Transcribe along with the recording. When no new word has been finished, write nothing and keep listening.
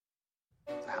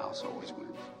house always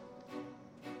wins.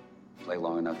 Play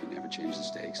long enough, you never change the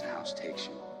stakes. The house takes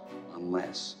you.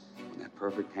 Unless, when that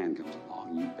perfect hand comes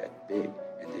along, you bet big,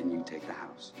 and then you take the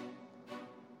house.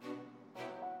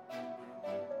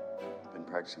 I've been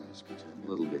practicing this a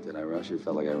little bit. Did I rush it?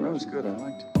 Felt like I rushed. That was good. I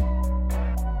liked it.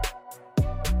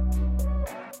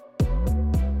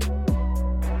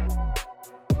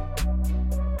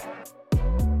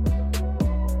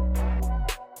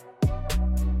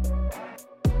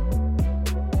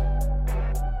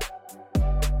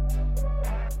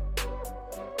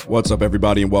 What's up,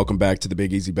 everybody, and welcome back to the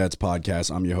Big Easy Bets podcast.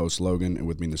 I'm your host, Logan, and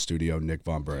with me in the studio, Nick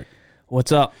Von Brick.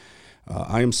 What's up?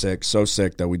 I am sick, so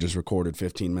sick that we just recorded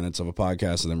 15 minutes of a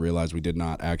podcast and then realized we did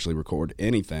not actually record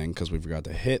anything because we forgot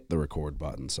to hit the record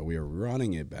button, so we are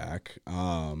running it back.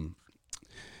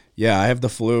 Yeah, I have the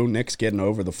flu. Nick's getting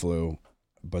over the flu,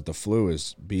 but the flu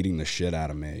is beating the shit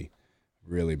out of me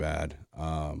really bad.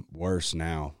 Worse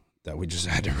now that we just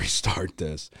had to restart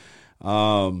this.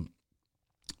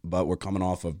 But we're coming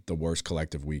off of the worst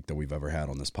collective week that we've ever had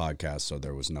on this podcast, so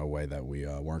there was no way that we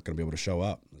weren't going to be able to show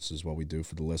up. This is what we do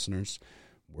for the listeners.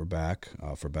 We're back,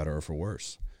 for better or for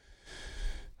worse.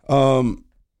 I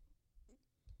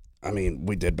mean,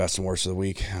 we did best and worst of the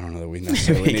week. I don't know that we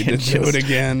necessarily need to do it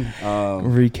again.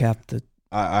 Recap the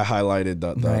I highlighted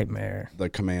the nightmare.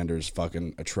 The Commanders'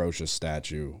 fucking atrocious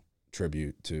statue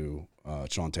tribute to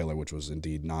Sean Taylor, which was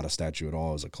indeed not a statue at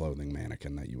all. It was a clothing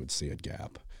mannequin that you would see at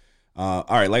Gap. All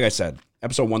right, like I said,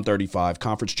 episode 135,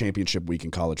 Conference Championship Week in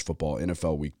college football,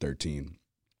 NFL Week 13,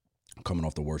 coming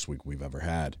off the worst week we've ever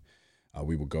had.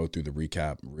 We will go through the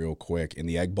recap real quick. In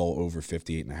the Egg Bowl, over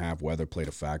 58.5, weather played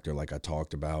a factor, like I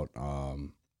talked about. A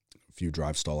few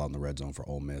drives stall out in the red zone for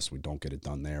Ole Miss. We don't get it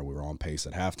done there. We were on pace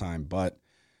at halftime, but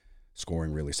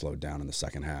scoring really slowed down in the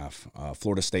second half.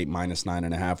 Florida State minus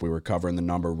 9.5. We were covering the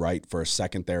number right for a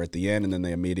second there at the end, and then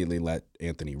they immediately let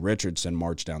Anthony Richardson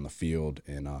march down the field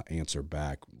and answer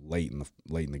back late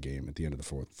in the game at the end of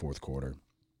the fourth quarter.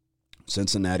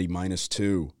 Cincinnati minus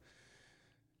 2.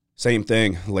 Same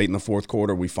thing. Late in the fourth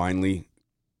quarter, we finally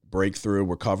break through.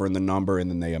 We're covering the number, and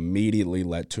then they immediately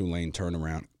let Tulane turn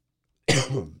around.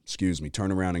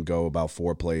 Turn around and go about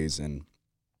 4 plays and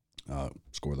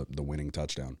score the winning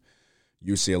touchdown.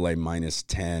 UCLA minus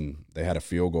 10. They had a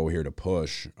field goal here to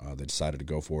push. They decided to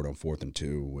go for it on 4th and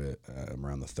 2 with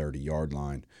around the 30-yard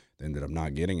line. They ended up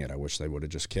not getting it. I wish they would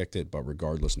have just kicked it, but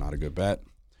regardless, not a good bet.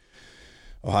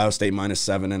 Ohio State minus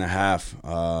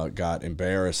 7.5. Got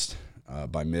embarrassed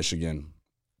by Michigan.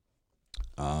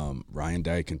 Ryan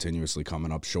Day continuously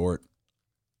coming up short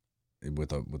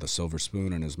with a silver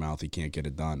spoon in his mouth. He can't get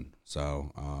it done.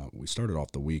 So we started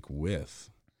off the week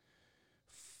with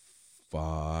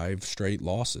 5 straight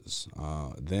losses.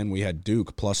 Then we had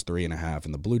Duke plus 3.5,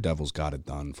 and the Blue Devils got it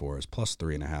done for us, plus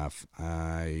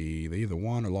 3.5. They either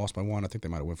won or lost by 1. I think they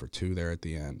might have went for 2 there at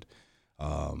the end.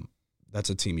 That's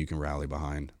a team you can rally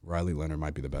behind. Riley Leonard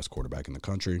might be the best quarterback in the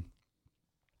country.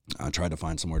 I tried to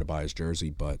find somewhere to buy his jersey,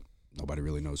 but nobody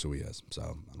really knows who he is, so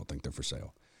I don't think they're for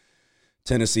sale.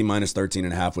 Tennessee minus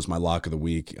 13.5 was my lock of the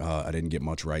week. I didn't get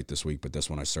much right this week, but this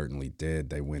one I certainly did.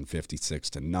 They win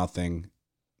 56-0.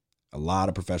 A lot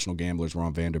of professional gamblers were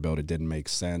on Vanderbilt. It didn't make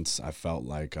sense. I felt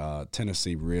like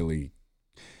Tennessee really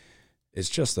is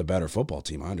just a better football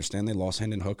team. I understand they lost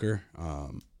Hendon Hooker.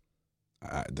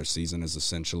 Their season is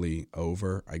essentially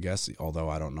over, I guess, although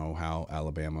I don't know how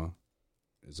Alabama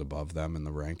is above them in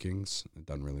the rankings. It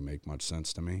doesn't really make much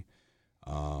sense to me.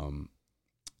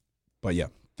 But, yeah,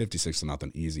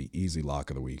 56-0, easy lock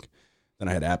of the week. Then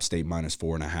I had App State minus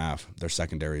 4.5. Their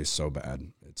secondary is so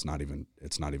bad. It's not even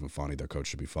funny. Their coach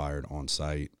should be fired on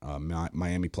site.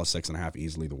 Miami plus 6.5,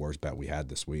 easily the worst bet we had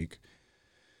this week.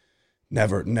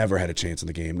 Never had a chance in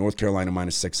the game. North Carolina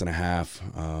minus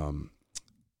 6.5.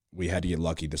 We had to get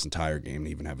lucky this entire game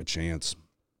to even have a chance.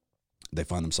 They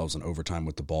find themselves in overtime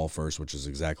with the ball first, which is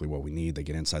exactly what we need. They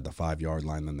get inside the 5-yard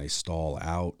line, then they stall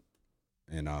out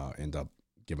and end up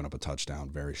giving up a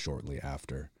touchdown very shortly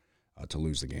after to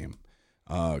lose the game.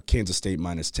 Kansas State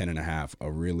minus 10.5,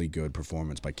 a really good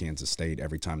performance by Kansas State.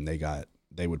 Every time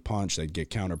they would punch, they'd get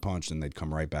counter-punched, and they'd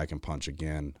come right back and punch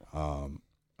again.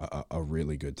 A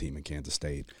really good team in Kansas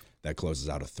State. That closes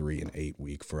out a 3-8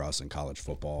 week for us in college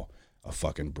football. A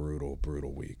fucking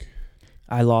brutal week.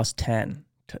 I lost 10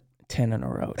 in a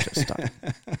row to start.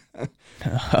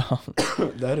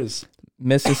 That is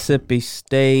Mississippi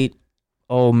State,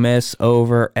 Ole Miss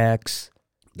over X.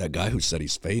 That guy who said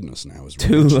he's fading us now is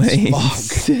Tulane,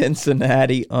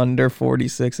 Cincinnati under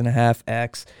 46.5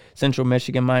 X. Central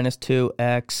Michigan minus 2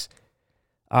 X.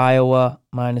 Iowa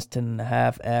minus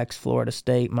 10.5 X. Florida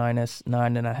State minus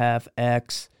 9.5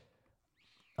 X.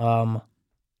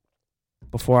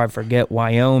 before I forget,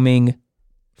 Wyoming,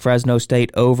 Fresno State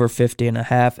over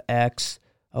 50.5x,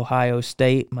 Ohio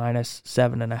State minus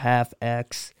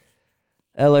 7.5x,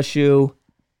 LSU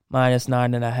minus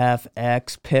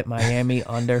 9.5x, Pitt, Miami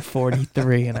under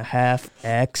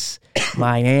 43.5x,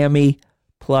 Miami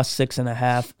plus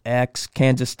 6.5x,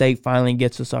 Kansas State finally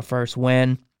gets us our first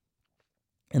win,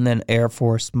 and then Air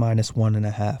Force minus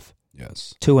 1.5.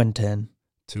 Yes. 2-10.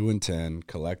 2-10,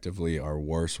 collectively our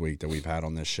worst week that we've had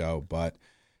on this show, but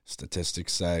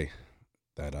statistics say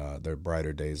that there are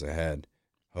brighter days ahead,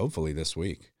 hopefully this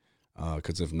week,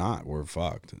 because if not, we're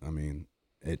fucked. I mean,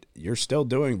 you're still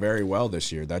doing very well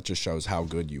this year. That just shows how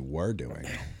good you were doing,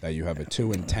 that you have a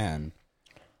 2-10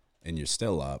 and you're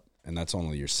still up, and that's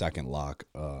only your second lock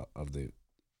of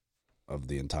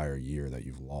the entire year that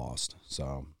you've lost.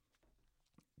 So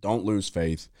don't lose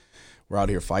faith. We're out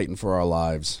here fighting for our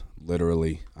lives,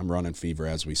 literally. I'm running fever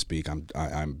as we speak.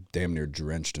 I'm damn near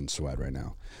drenched in sweat right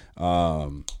now.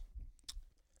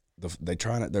 They're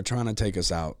trying to take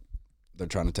us out. They're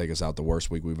trying to take us out the worst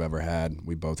week we've ever had.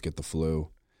 We both get the flu.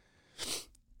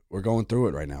 We're going through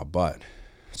it right now, but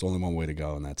it's only one way to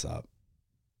go, and that's up.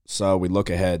 So we look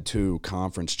ahead to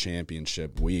conference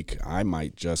championship week. I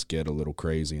might just get a little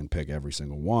crazy and pick every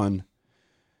single one,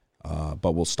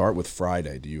 but we'll start with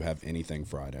Friday. Do you have anything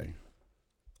Friday?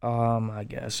 I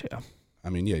guess, yeah. I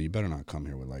mean, yeah, you better not come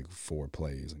here with like 4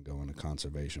 plays and go into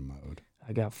conservation mode.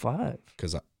 I got 5.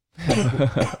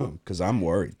 Because I'm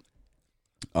worried.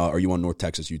 Are you on North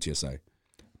Texas UTSA?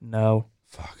 No.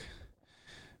 Fuck.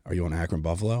 Are you on Akron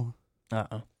Buffalo?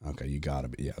 Uh-uh. Okay, you got to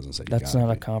be. Yeah, I was going to say that's not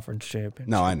a conference championship.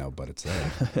 No, I know, but it's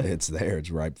there. It's there.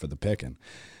 It's ripe for the picking.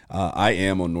 I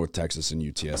am on North Texas and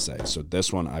UTSA. So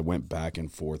this one I went back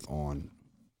and forth on.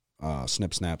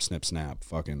 Snip, snap,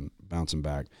 fucking bouncing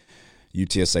back.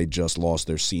 UTSA just lost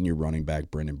their senior running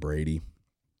back, Brendan Brady.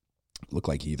 Looked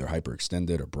like he either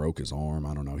hyperextended or broke his arm.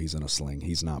 I don't know. He's in a sling.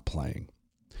 He's not playing.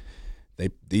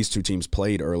 These two teams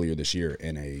played earlier this year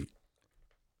in a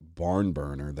barn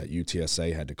burner that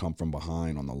UTSA had to come from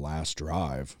behind on the last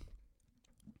drive.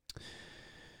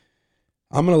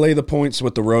 I'm going to lay the points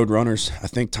with the Roadrunners. I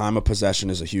think time of possession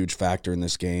is a huge factor in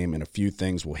this game, and a few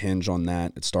things will hinge on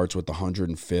that. It starts with the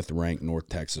 105th ranked North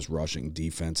Texas rushing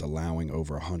defense, allowing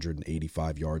over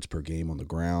 185 yards per game on the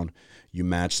ground. You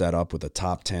match that up with a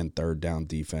top 10 third down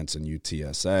defense in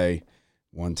UTSA.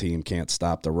 One team can't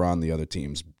stop the run. The other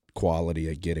team's quality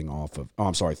at getting off of,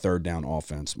 third down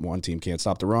offense. One team can't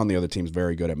stop the run. The other team's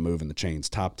very good at moving the chains.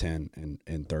 Top 10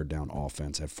 in third down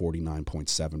offense at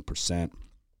 49.7%.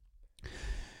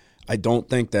 I don't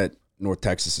think that North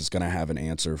Texas is going to have an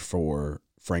answer for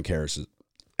Frank Harris's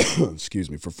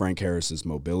Frank Harris's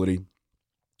mobility.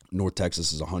 North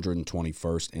Texas is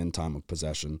 121st in time of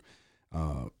possession,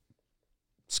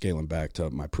 scaling back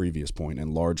to my previous point,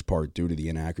 in large part due to the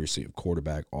inaccuracy of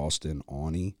quarterback Austin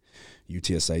Awney.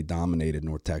 UTSA dominated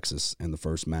North Texas in the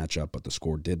first matchup, but the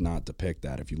score did not depict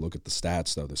that. If you look at the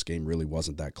stats, though, this game really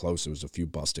wasn't that close. There was a few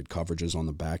busted coverages on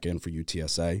the back end for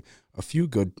UTSA, a few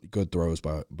good throws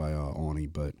by Awney,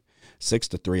 but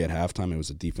 6-3 at halftime. It was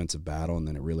a defensive battle, and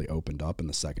then it really opened up in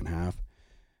the second half.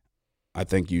 I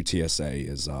think UTSA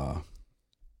is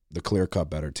the clear-cut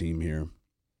better team here.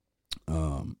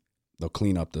 They'll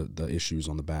clean up the issues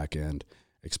on the back end.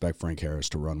 Expect Frank Harris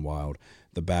to run wild.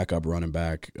 The backup running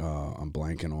back, I'm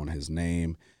blanking on his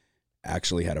name,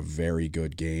 actually had a very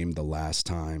good game the last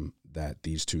time that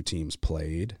these two teams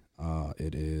played.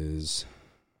 It is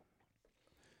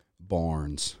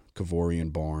Barnes,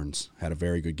 Kavorian Barnes, had a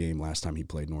very good game last time he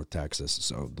played North Texas.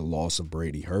 So the loss of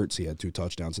Brady hurts. He had 2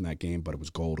 touchdowns in that game, but it was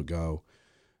goal to go,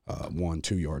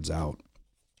 1-2 yards out.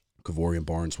 Kavorian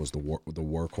Barnes was the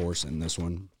workhorse in this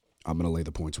one. I'm going to lay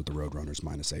the points with the Roadrunners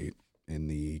 -8 in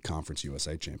the Conference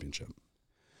USA Championship.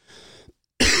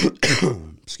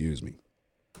 Excuse me.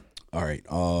 All right.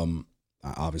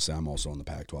 Obviously, I'm also on the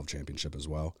Pac-12 Championship as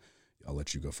well. I'll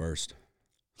let you go first.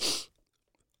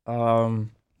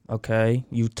 Okay.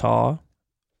 Utah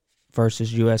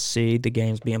versus USC. The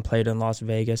game's being played in Las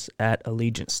Vegas at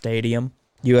Allegiant Stadium.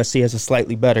 USC has a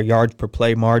slightly better yards per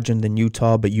play margin than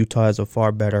Utah, but Utah has a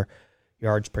far better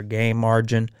yards per game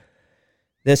margin.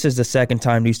 This is the second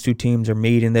time these two teams are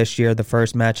meeting this year. The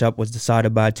first matchup was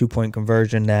decided by a 2-point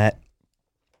conversion that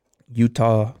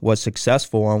Utah was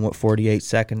successful on with 48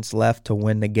 seconds left to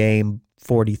win the game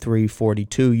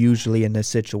 43-42. Usually in this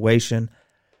situation,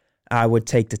 I would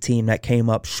take the team that came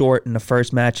up short in the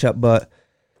first matchup, but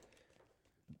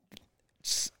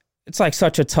it's like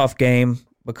such a tough game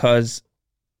because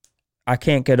I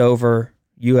can't get over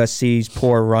USC's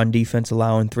poor run defense,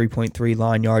 allowing 3.3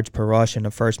 line yards per rush in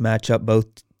the first matchup. Both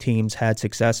teams had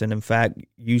success, and in fact,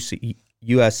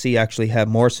 USC actually had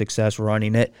more success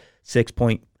running it,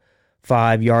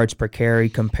 6.5 yards per carry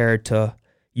compared to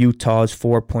Utah's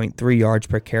 4.3 yards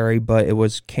per carry, but it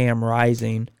was Cam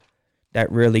Rising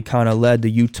that really kind of led the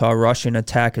Utah rushing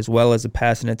attack as well as the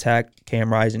passing attack.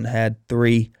 Cam Rising had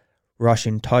 3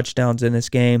 rushing touchdowns in this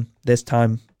game. This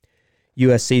time,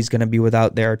 USC is going to be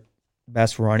without their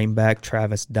best running back,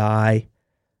 Travis Dye.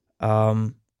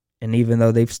 And even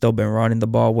though they've still been running the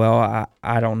ball well,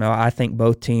 I don't know. I think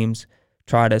both teams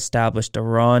try to establish the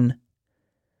run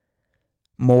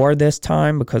more this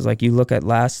time because, like, you look at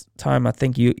last time, I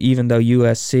think even though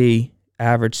USC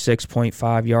averaged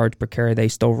 6.5 yards per carry, they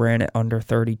still ran it under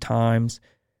 30 times.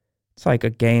 It's like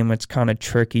a game that's kind of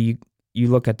tricky. You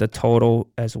look at the total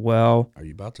as well. Are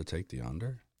you about to take the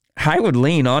under? I would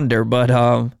lean under, but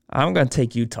I'm going to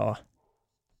take Utah.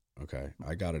 Okay,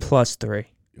 I got it. Plus 3.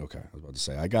 Okay, I was about to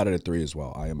say, I got it at 3 as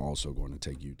well. I am also going to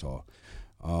take Utah.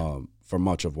 For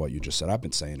much of what you just said, I've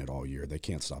been saying it all year. They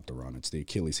can't stop the run. It's the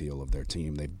Achilles heel of their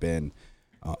team. They've been,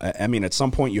 I mean, at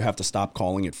some point you have to stop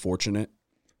calling it fortunate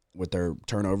with their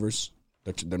turnovers.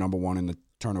 They're number 1 in the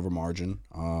turnover margin.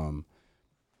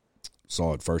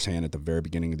 Saw it firsthand at the very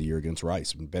beginning of the year against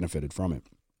Rice and benefited from it.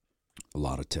 A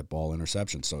lot of tip ball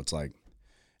interceptions. So it's like,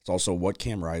 it's also what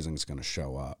Cam Rising is going to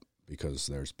show up because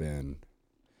there's been.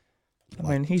 I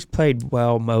mean, he's played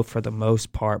well for the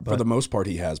most part. But for the most part,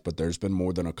 he has, but there's been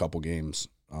more than a couple games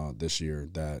this year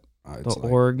that it's the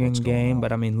like, Oregon game.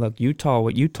 But, I mean, look,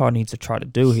 what Utah needs to try to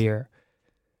do here,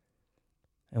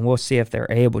 and we'll see if they're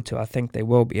able to. I think they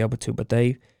will be able to. But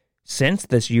since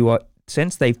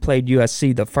they've played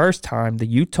USC the first time, the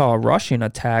Utah rushing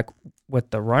attack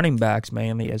with the running backs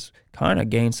mainly has kind of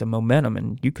gained some momentum.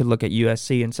 And you could look at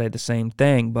USC and say the same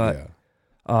thing, but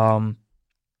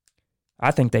I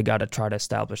think they got to try to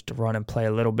establish the run and play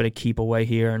a little bit of keep away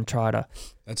here and try to.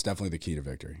 That's definitely the key to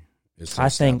victory. Is to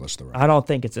establish the run. I don't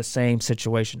think it's the same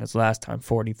situation as last time,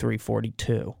 43-42.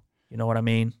 You know what I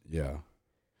mean? Yeah.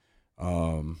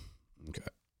 Okay.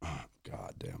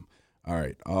 God damn. All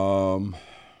right.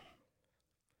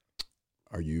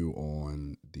 Are you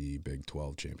on the Big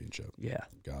 12 championship? Yeah.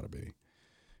 Gotta be.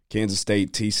 Kansas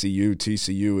State, TCU.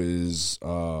 TCU is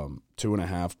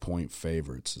 2.5-point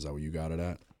favorites. Is that what you got it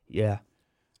at? Yeah.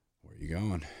 Where are you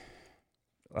going?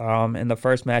 In the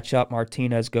first matchup,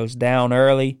 Martinez goes down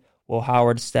early. Will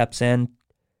Howard steps in,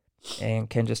 and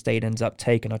Kansas State ends up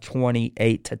taking a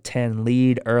 28-10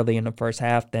 lead early in the first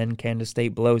half. Then Kansas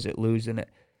State blows it, losing it.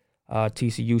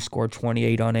 TCU scored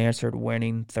 28 unanswered,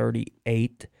 winning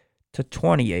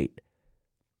 38-28.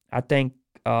 I think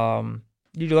you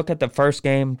look at the first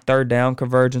game, third down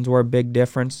conversions were a big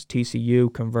difference.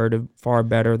 TCU converted far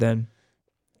better than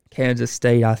Kansas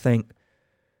State. I think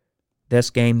this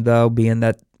game, though, being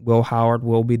that Will Howard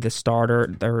will be the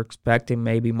starter, they're expecting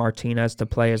maybe Martinez to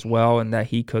play as well and that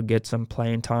he could get some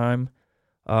playing time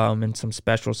in some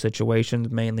special situations,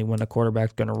 mainly when the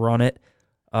quarterback's going to run it.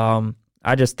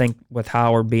 I just think with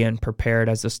Howard being prepared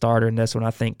as the starter in this one,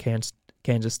 I think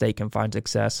Kansas State can find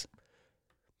success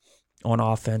on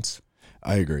offense.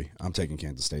 I agree. I'm taking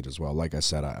Kansas State as well. Like I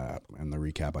said, in the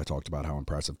recap, I talked about how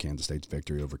impressive Kansas State's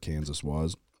victory over Kansas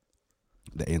was.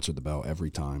 They answered the bell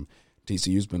every time.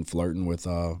 TCU's been flirting with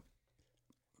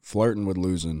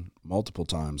losing multiple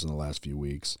times in the last few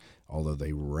weeks, although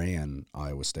they ran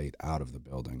Iowa State out of the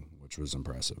building, which was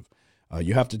impressive.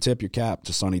 You have to tip your cap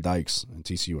to Sonny Dykes and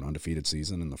TCU, an undefeated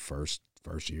season in the first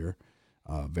year.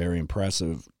 Very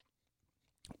impressive.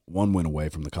 1 win away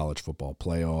from the college football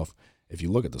playoff. If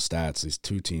you look at the stats, these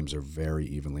two teams are very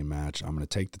evenly matched. I'm going to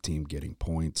take the team getting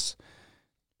points.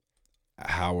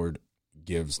 Howard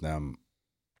gives them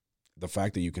the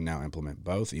fact that you can now implement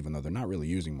both, even though they're not really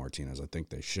using Martinez. I think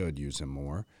they should use him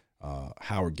more.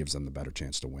 Howard gives them the better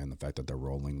chance to win. The fact that they're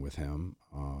rolling with him,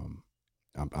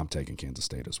 I'm taking Kansas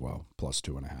State as well, plus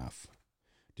 2.5.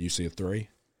 Do you see a 3?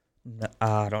 No,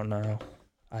 I don't know.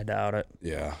 I doubt it.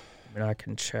 Yeah. I mean, I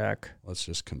can check. Let's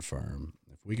just confirm.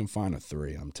 If we can find a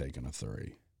 3, I'm taking a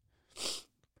 3.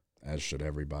 As should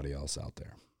everybody else out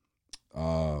there.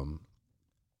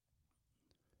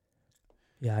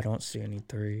 Yeah, I don't see any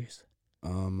 3s.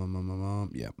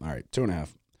 Yeah, all right, 2.5.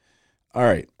 All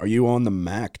right, are you on the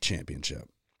MAC championship?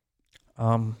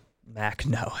 MAC,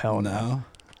 no, hell no.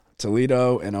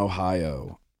 Toledo and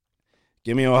Ohio.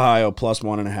 Give me Ohio plus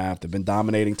 1.5. They've been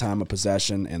dominating time of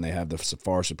possession, and they have the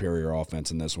far superior offense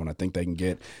in this one. I think they can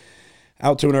get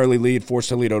out to an early lead, force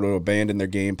Toledo to abandon their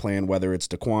game plan, whether it's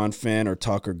DeQuan Finn or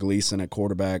Tucker Gleason at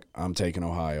quarterback. I'm taking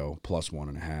Ohio plus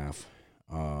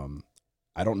 1.5.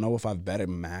 I don't know if I've bet a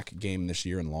MAC game this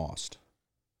year and lost.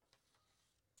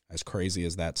 As crazy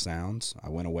as that sounds, I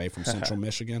went away from Central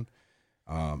Michigan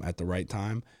at the right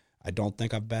time. I don't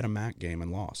think I've bet a MAC game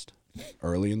and lost.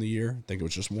 Early in the year, I think it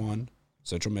was just one,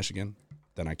 Central Michigan.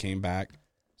 Then I came back,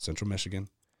 Central Michigan.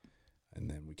 And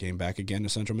then we came back again to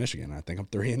Central Michigan. I think I'm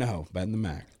 3-0 betting the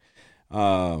MAC.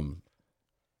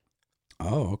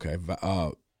 Okay.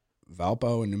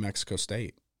 Valpo and New Mexico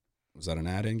State. Was that an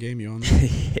add-in game you on there?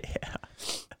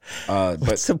 Yeah.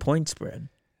 What's the point spread?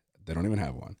 They don't even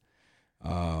have one.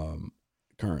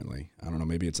 Currently. I don't know.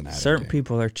 Maybe it's an add-in Certain game.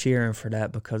 people are cheering for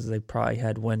that because they probably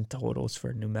had win totals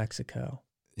for New Mexico.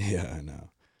 Yeah, I know.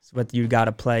 But you got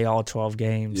to play all 12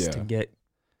 games Yeah. to get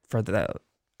for the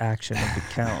action of the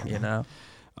count, you know?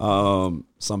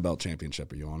 Sun Belt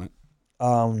Championship. Are you on it?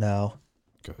 Oh, no.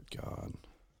 Good God.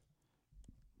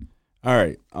 All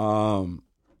right.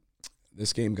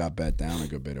 This game got bet down a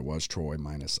good bit. It was Troy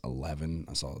minus 11.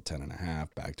 I saw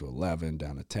 10.5, back to 11,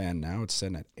 down to 10. Now it's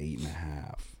sitting at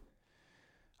 8.5.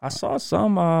 I saw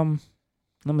some,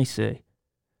 let me see. Let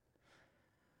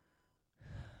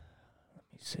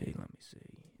me see.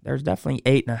 There's definitely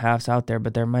 8.5s out there,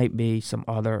 but there might be some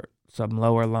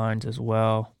lower lines as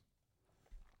well.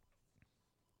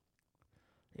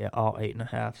 Yeah, all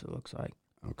 8.5s, it looks like.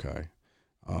 Okay.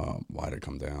 Why did it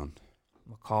come down?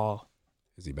 McCall.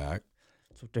 Is he back?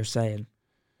 That's what they're saying.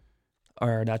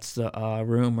 Or that's the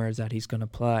rumors that he's going to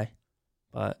play.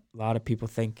 But a lot of people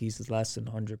think he's less than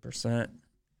 100%.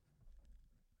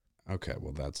 Okay,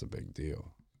 well, that's a big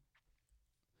deal.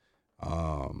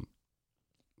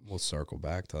 We'll circle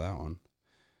back to that one.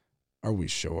 Are we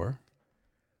sure?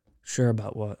 Sure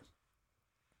about what?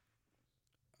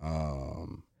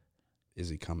 Is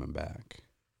he coming back?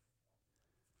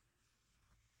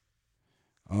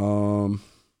 All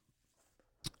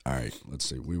right, let's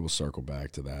see. We will circle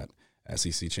back to that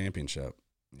SEC championship.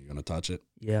 You gonna touch it?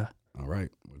 Yeah. All right.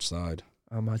 Which side?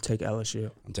 I'm going to take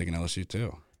LSU. I'm taking LSU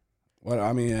too. What?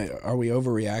 I mean, are we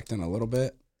overreacting a little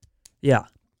bit? Yeah.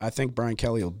 I think Brian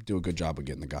Kelly will do a good job of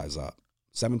getting the guys up.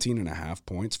 17.5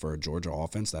 points for a Georgia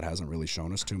offense that hasn't really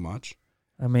shown us too much.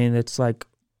 I mean, it's like,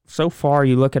 so far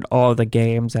you look at all the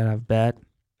games that I've bet,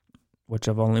 which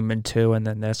have only been 2, and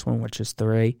then this one, which is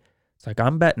 3. It's like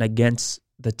I'm betting against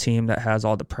the team that has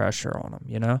all the pressure on them,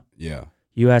 you know? Yeah.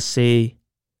 USC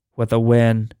with a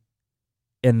win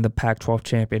in the Pac-12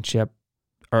 championship,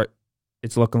 or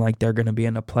it's looking like they're going to be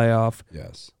in the playoff.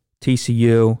 Yes.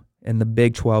 TCU in the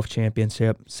Big 12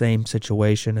 championship, same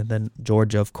situation. And then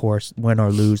Georgia, of course, win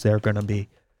or lose, they're going to be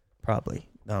probably,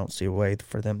 I don't see a way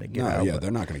for them to get out. Yeah, they're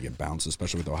not going to get bounced,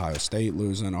 especially with Ohio State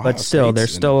losing. But still,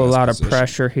 there's still a lot of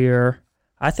pressure here.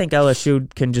 I think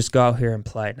LSU can just go out here and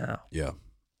play now. Yeah.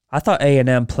 I thought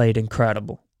A&M played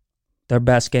incredible. Their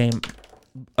best game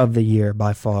of the year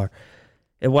by far.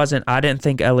 It wasn't, I didn't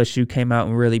think LSU came out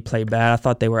and really played bad. I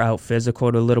thought they were out physical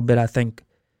a little bit. I think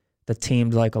the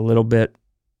team's like a little bit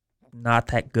not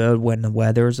that good when the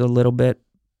weather's a little bit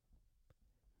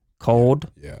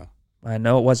cold. Yeah. I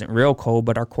know it wasn't real cold,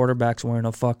 but our quarterback's wearing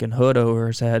a fucking hood over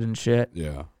his head and shit.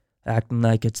 Yeah. Acting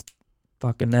like it's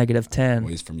fucking -10. Well,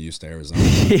 he's from Houston, Arizona.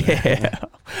 Yeah.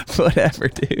 Whatever,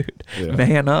 dude. Yeah.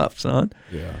 Man up, son.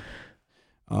 Yeah.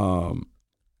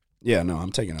 Yeah, no,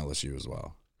 I'm taking LSU as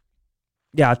well.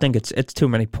 Yeah, I think it's too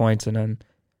many points, and then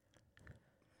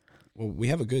Well, we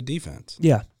have a good defense.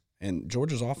 yeah, And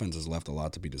Georgia's offense has left a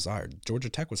lot to be desired. Georgia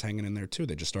Tech was hanging in there too.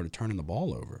 They just started turning the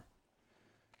ball over.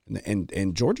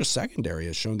 And Georgia's secondary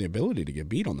has shown the ability to get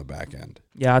beat on the back end.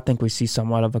 yeah, I think we see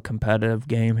somewhat of a competitive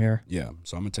game here. Yeah,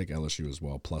 so I'm going to take LSU as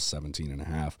well, plus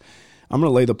 17.5. I'm going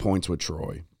to lay the points with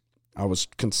Troy. I was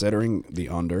considering the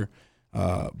under,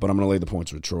 but I'm going to lay the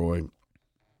points with Troy.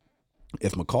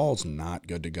 If McCall's not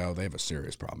good to go, they have a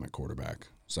serious problem at quarterback.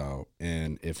 So,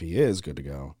 and if he is good to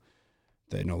go,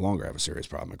 they no longer have a serious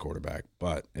problem at quarterback.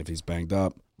 But if he's banged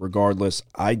up, regardless,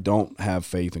 I don't have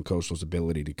faith in Coastal's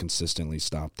ability to consistently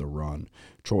stop the run.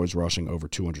 Troy's rushing over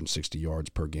 260 yards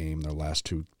per game their last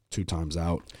two times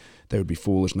out. They would be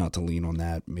foolish not to lean on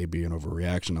that. Maybe an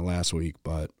overreaction to last week,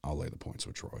 but I'll lay the points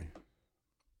with Troy.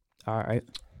 All right.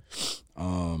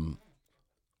 All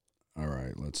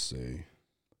right, let's see.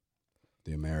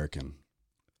 The American,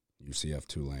 UCF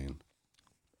Tulane.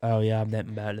 Oh yeah, I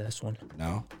didn't bet this one.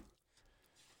 No?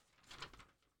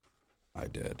 I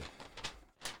did.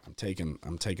 I'm taking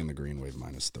the Green Wave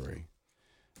 -3.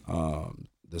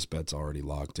 This bet's already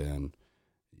locked in.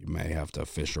 You may have to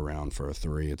fish around for a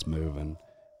 3. It's moving.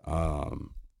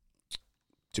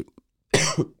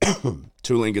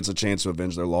 Tulane gets a chance to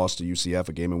avenge their loss to UCF,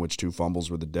 a game in which 2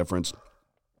 fumbles were the difference.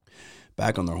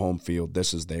 Back on their home field,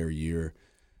 this is their year.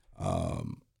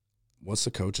 What's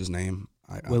the coach's name?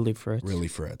 Willie Fritz. Willie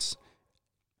Fritz.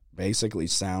 Basically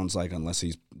sounds like, unless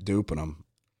he's duping them,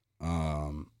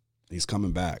 he's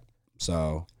coming back.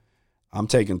 So I'm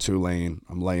taking Tulane.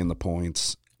 I'm laying the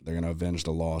points. They're going to avenge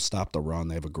the loss, stop the run.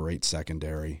 They have a great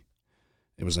secondary.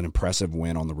 It was an impressive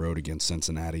win on the road against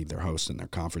Cincinnati. They're hosting their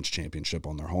conference championship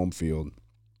on their home field.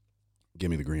 Give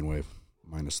me the Green Wave,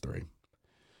 -3.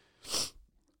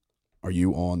 Are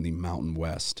you on the Mountain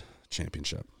West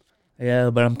championship? Yeah,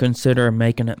 but I'm considering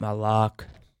making it my lock.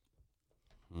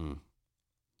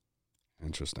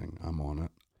 Interesting. I'm on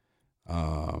it.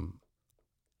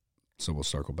 So we'll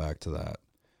circle back to that.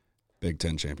 Big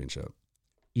Ten championship.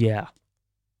 Yeah.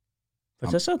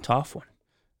 But that's a tough one.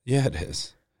 Yeah, it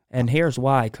is. And here's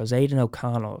why, because Aiden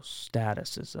O'Connell's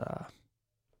status is,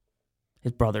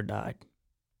 his brother died.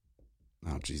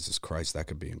 Oh, Jesus Christ. That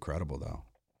could be incredible, though.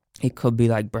 He could be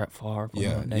like Brett Favre.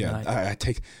 Yeah. I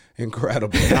take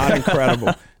incredible, not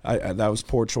incredible. That was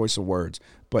poor choice of words,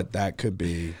 but that could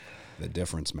be the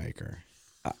difference maker.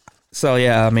 So,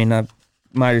 yeah, I mean, I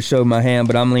might have showed my hand,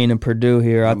 but I'm leaning Purdue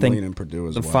here. I think leaning Purdue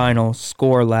as the well. final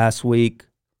score last week,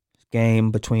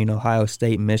 game between Ohio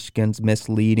State and Michigan's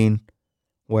misleading,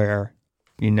 where,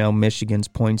 Michigan's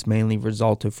points mainly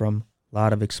resulted from a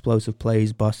lot of explosive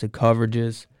plays, busted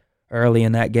coverages early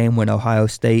in that game when Ohio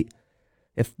State,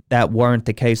 if that weren't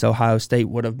the case, Ohio State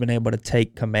would have been able to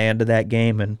take command of that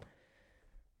game and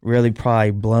really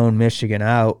probably blown Michigan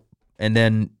out. And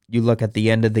then you look at the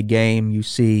end of the game, you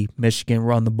see Michigan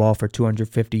run the ball for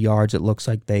 250 yards. It looks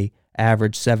like they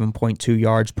averaged 7.2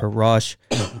 yards per rush,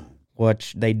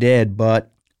 which they did,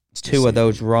 but two of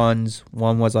those runs,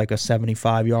 one was like a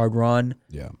 75-yard run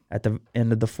at the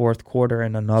end of the fourth quarter,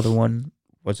 and another one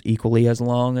was equally as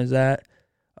long as that.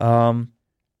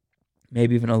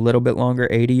 Maybe even a little bit longer,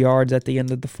 80 yards at the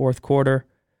end of the fourth quarter.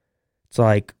 It's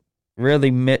like,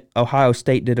 really, Ohio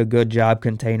State did a good job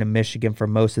containing Michigan for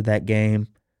most of that game,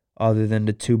 other than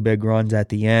the two big runs at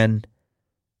the end.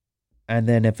 And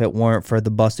then if it weren't for the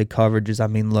busted coverages, I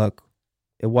mean, look,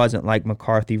 it wasn't like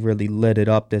McCarthy really lit it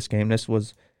up this game. This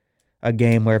was a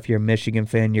game where if you're a Michigan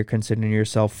fan, you're considering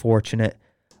yourself fortunate.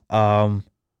 So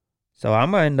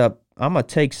I'm gonna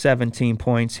take 17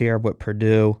 points here with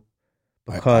Purdue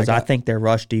because I think their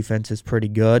rush defense is pretty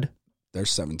good. They're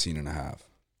 17.5.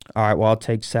 All right, well, I'll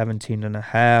take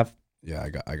 17.5. Yeah, I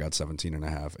got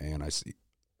 17.5, and I see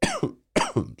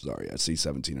sorry, I see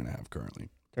 17.5 currently.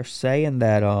 They're saying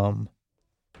that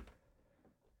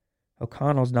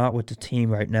O'Connell's not with the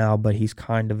team right now, but he's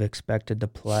kind of expected to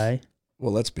play.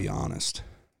 Well, let's be honest.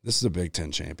 This is a Big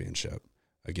Ten championship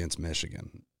against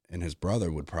Michigan, and his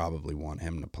brother would probably want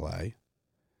him to play.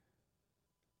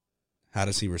 How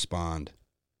does he respond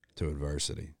to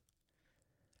adversity?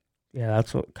 Yeah,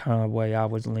 that's what kind of way I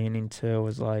was leaning to,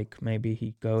 was like maybe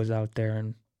he goes out there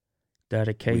and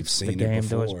dedicates the game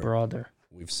to his brother.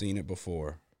 We've seen it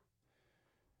before.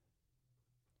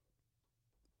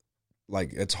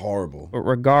 Like, it's horrible. But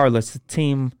regardless, the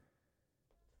team,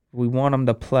 we want him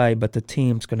to play, but the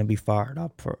team's going to be fired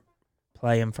up for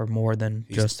playing for more than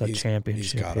just a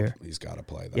championship here. He's got to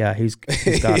play, though. Yeah, he's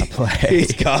got to play.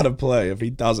 He's got to play. If he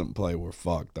doesn't play, we're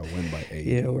fucked. They'll win by 8.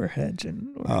 Yeah, we're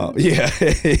hedging. Yeah.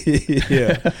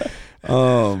 Yeah.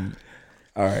 All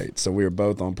right, so we are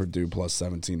both on Purdue plus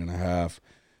 17.5.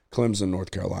 Clemson,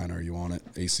 North Carolina, are you on it?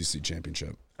 ACC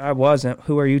championship. I wasn't.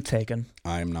 Who are you taking?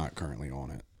 I am not currently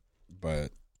on it,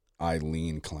 but I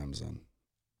lean Clemson.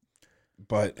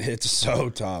 But it's so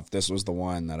tough. This was the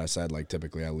one that I said, like,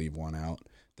 typically I leave one out.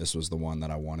 This was the one that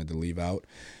I wanted to leave out.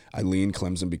 I lean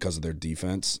Clemson because of their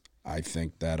defense. I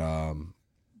think that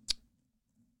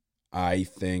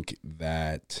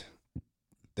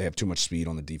they have too much speed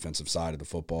on the defensive side of the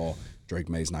football. Drake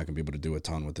May's not going to be able to do a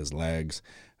ton with his legs.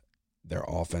 Their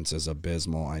offense is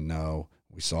abysmal, I know.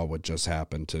 We saw what just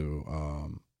happened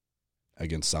to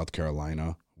against South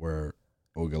Carolina, where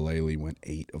Ogalele went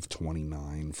 8 of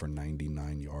 29 for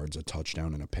 99 yards, a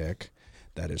touchdown and a pick.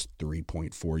 That is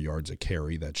 3.4 yards a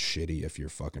carry. That's shitty if you're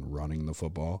fucking running the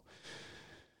football.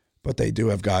 But they do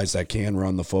have guys that can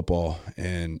run the football,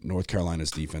 and North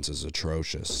Carolina's defense is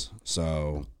atrocious.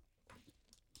 So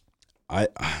I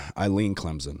lean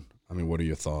Clemson. I mean, what are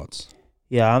your thoughts?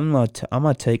 Yeah, I'm gonna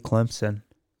take Clemson.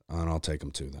 And I'll take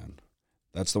them too then.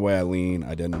 That's the way I lean.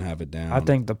 I didn't have it down. I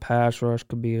think the pass rush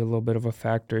could be a little bit of a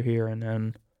factor here, and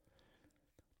then,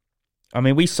 I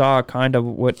mean, we saw kind of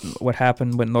what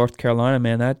happened with North Carolina,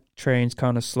 man. That train's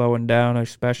kind of slowing down,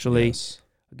 especially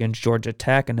against Georgia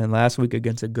Tech, and then last week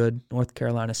against a good North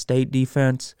Carolina State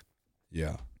defense.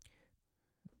 Yeah.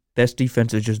 This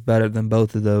defense is just better than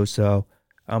both of those, so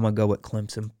I'm going to go with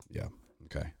Clemson. Yeah,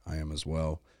 okay. I am as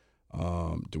well.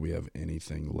 Do we have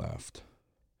anything left?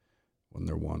 When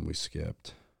there one we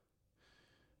skipped.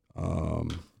 No,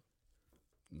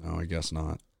 I guess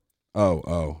not.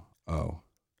 Oh.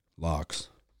 Locks.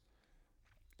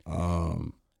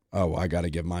 I got to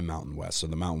give my Mountain West. So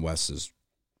the Mountain West is,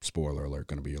 spoiler alert,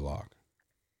 going to be your lock.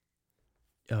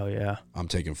 Oh, yeah. I'm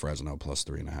taking Fresno plus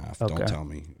 3.5. Okay. Don't tell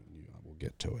me. We'll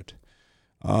get to it.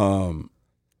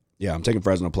 Yeah, I'm taking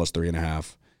Fresno plus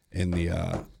 3.5 in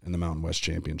the Mountain West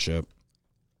Championship.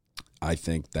 I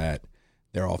think that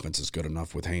their offense is good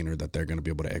enough with Haener that they're going to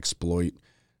be able to exploit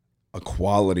a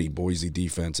quality Boise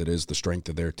defense. It is the strength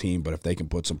of their team, but if they can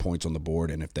put some points on the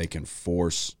board and if they can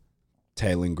force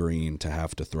Taylen Green to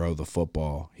have to throw the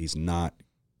football, he's not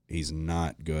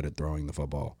good at throwing the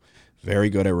football. Very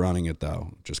good at running it,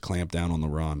 though. Just clamp down on the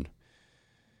run.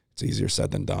 It's easier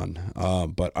said than done.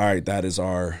 But, all right, that is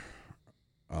our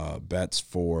bets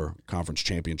for Conference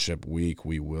Championship week.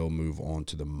 We will move on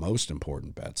to the most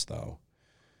important bets, though.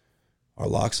 Our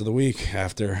locks of the week.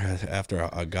 After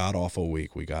a god-awful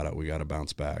week, we gotta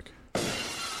bounce back.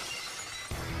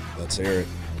 Let's hear it.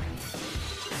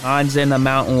 Mine's in the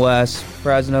Mountain West.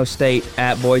 Fresno State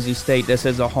at Boise State. This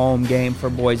is a home game for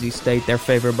Boise State. They're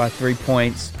favored by 3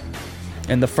 points.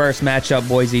 In the first matchup,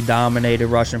 Boise dominated,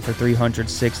 rushing for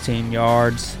 316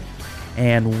 yards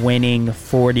and winning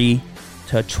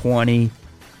 40-20.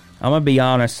 I'm going to be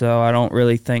honest, though. I don't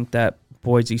really think that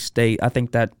Boise State, I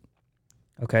think that,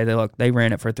 okay, they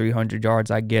ran it for 300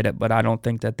 yards. I get it, but I don't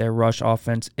think that their rush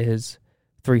offense is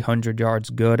 300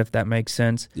 yards good, if that makes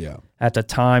sense. Yeah. At the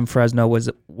time, Fresno was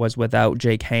without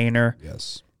Jake Haener.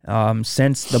 Yes.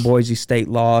 Since the Boise State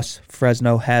loss,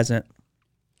 Fresno hasn't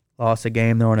lost a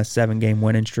game. They're on a 7-game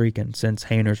winning streak, and since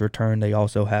Haener's return, they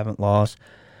also haven't lost.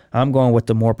 I'm going with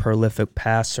the more prolific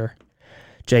passer,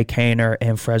 Jake Haener,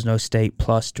 and Fresno State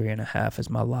plus 3.5 is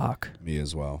my lock. Me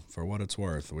as well. For what it's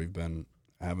worth, we've been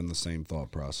having the same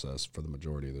thought process for the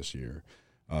majority of this year.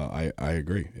 I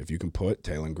agree. If you can put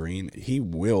Taylen Green, he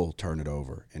will turn it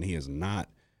over, and he is not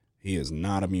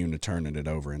immune to turning it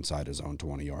over inside his own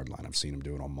 20-yard line. I've seen him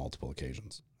do it on multiple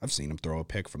occasions. I've seen him throw a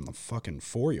pick from the fucking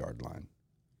 4-yard line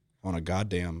on a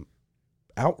goddamn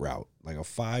out route, like a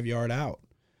 5-yard out.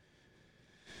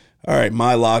 All right,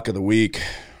 my lock of the week.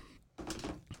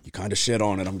 You kind of shit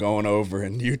on it. I'm going over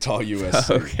in Utah,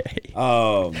 USC.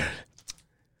 Okay.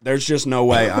 There's just no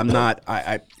way. I'm not.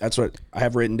 That's what I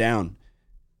have written down.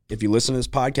 If you listen to this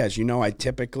podcast, you know I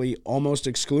typically almost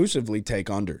exclusively take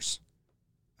unders.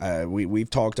 We've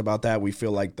talked about that. We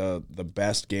feel like the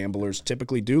best gamblers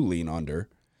typically do lean under.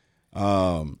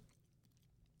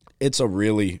 It's a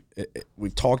really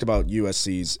we've talked about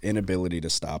USC's inability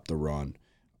to stop the run.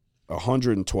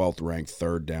 112th ranked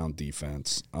third down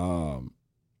defense.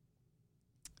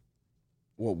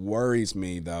 What worries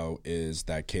me, though, is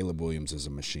that Caleb Williams is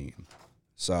a machine.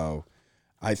 So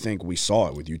I think we saw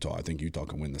it with Utah. I think Utah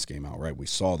can win this game outright. We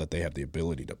saw that they have the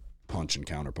ability to punch and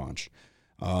counterpunch.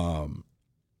 I'm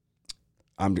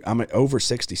at over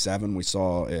 67. We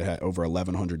saw it had over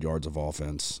 1,100 yards of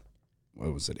offense.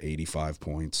 What was it, 85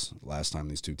 points last time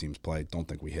these two teams played? Don't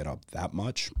think we hit up that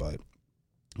much, but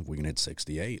if we can hit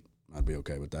 68, I'd be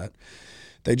okay with that.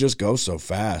 They just go so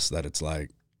fast that it's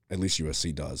like, at least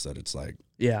USC does, that it's like,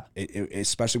 yeah.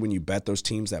 Especially when you bet those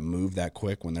teams that move that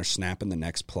quick, when they're snapping the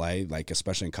next play, like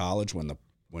especially in college when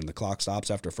the clock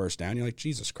stops after first down, you're like,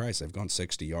 Jesus Christ, they've gone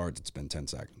 60 yards. It's been 10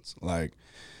 seconds. Like,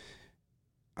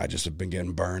 I just have been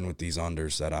getting burned with these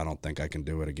unders that I don't think I can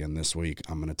do it again this week.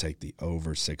 I'm going to take the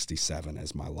over 67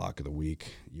 as my lock of the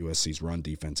week. USC's run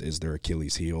defense is their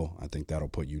Achilles heel. I think that'll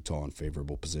put Utah in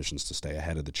favorable positions to stay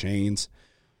ahead of the chains.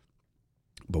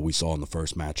 But we saw in the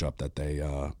first matchup that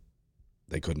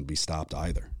they couldn't be stopped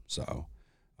either. So,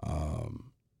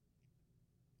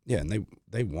 yeah, and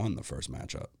they won the first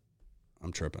matchup.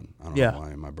 I'm tripping. I don't know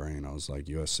why in my brain I was like,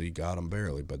 USC got them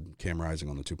barely, but Cam Rising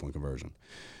on the 2-point conversion.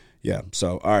 Yeah,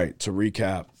 so, all right, to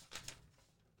recap,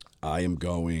 I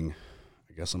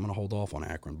guess I'm going to hold off on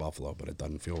Akron-Buffalo, but it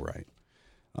doesn't feel right.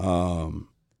 UTSA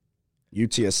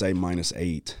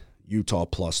 -8, Utah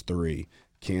 +3,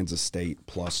 Kansas State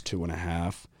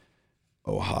 +2.5,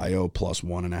 Ohio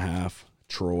 +1.5,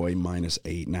 Troy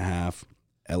 -8.5,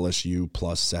 LSU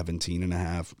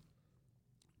 +17.5,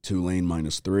 Tulane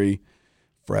 -3,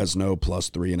 Fresno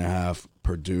 +3.5,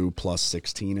 Purdue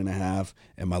 +16.5,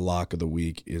 and my lock of the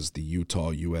week is the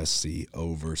Utah USC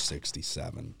over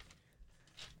 67.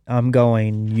 I'm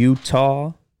going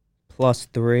Utah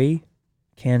 +3,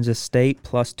 Kansas State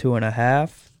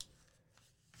 +2.5,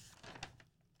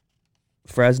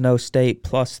 Fresno State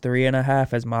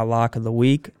 +3.5 as my lock of the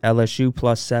week, LSU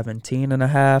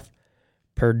 +17.5,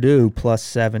 Purdue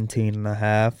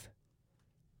 +17.5,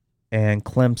 and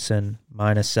Clemson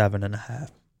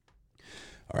 -7.5.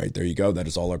 All right, there you go. That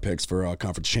is all our picks for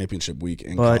conference championship week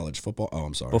in But college football. Oh,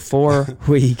 I'm sorry. Before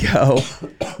we go,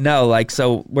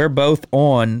 so we're both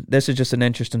on. This is just an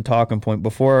interesting talking point.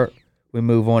 Before we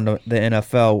move on to the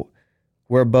NFL,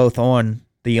 we're both on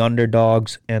the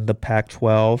underdogs and the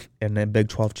Pac-12 and the Big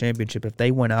 12 championship. If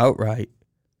they win outright,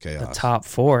 Chaos. the top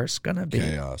four is going to be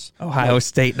Chaos. Ohio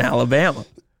State and Alabama.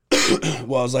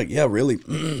 Well, I was like, yeah, really.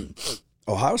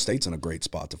 Ohio State's in a great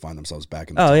spot to find themselves back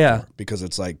in the Oh, top yeah. four because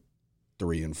it's like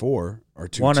 3 and 4 are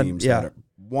two One of- teams yeah. that are,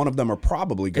 one of them are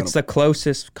probably going It's to. the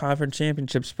closest conference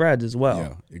championship spreads as well.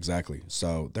 Yeah, exactly.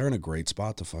 So they're in a great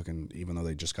spot to fucking, even though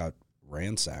they just got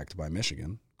ransacked by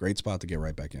Michigan, great spot to get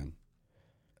right back in.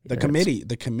 The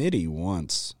committee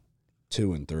wants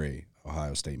 2 and 3,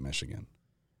 Ohio State, Michigan.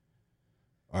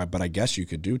 All right, but I guess you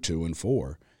could do 2 and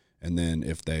 4, and then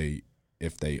if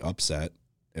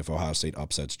Ohio State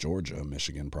upsets Georgia,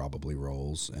 Michigan probably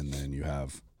rolls, and then you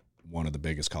have one of the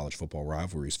biggest college football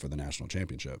rivalries for the national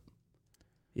championship.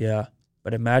 Yeah.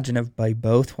 But imagine if by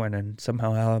both win and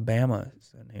somehow Alabama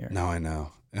is in here. No, I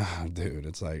know, dude.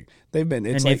 It's like they've been.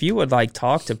 It's And like, if you would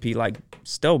talk to people,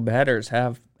 still bettors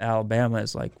have Alabama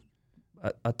as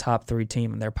a top 3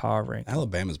 team in their power rank.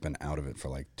 Alabama's been out of it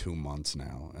for 2 months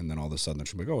now, and then all of a sudden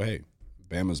they're like, oh, hey,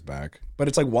 Bama's back. But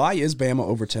it's like, why is Bama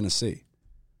over Tennessee?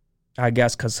 I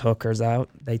guess because Hooker's out,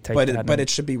 they take that. But it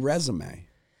should be resume.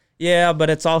 Yeah, but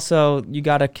it's also you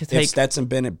got to If take. Stetson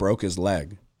Bennett broke his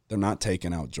leg, they're not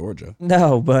taking out Georgia.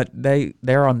 No, but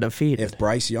they're undefeated. If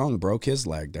Bryce Young broke his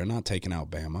leg, they're not taking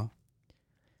out Bama.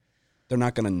 They're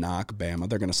not going to knock Bama.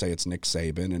 They're going to say it's Nick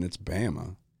Saban and it's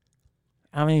Bama.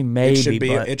 I mean, maybe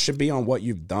It should be on what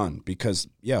you've done because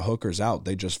Hooker's out.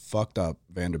 They just fucked up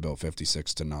Vanderbilt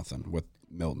 56-0 with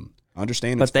Milton. I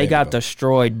understand, but it's they got Vanderbilt.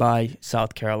 destroyed by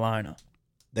South Carolina.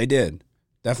 They did,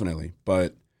 definitely.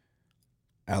 But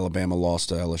Alabama lost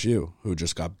to LSU, who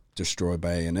just got destroyed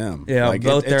by A&M. Yeah,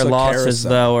 both their losses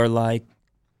though are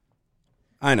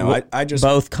I know. I just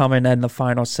both coming in the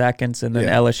final seconds, and then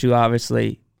LSU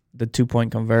obviously the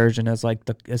 2-point conversion is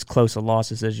as close to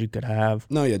losses as you could have.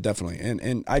 No, yeah, definitely.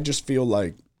 And I just feel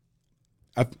like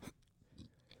I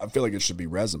feel like it should be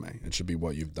resume. It should be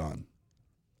what you've done.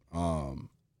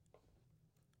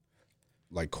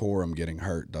 Like Corum getting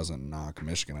hurt doesn't knock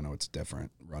Michigan. I know it's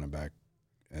different, running back,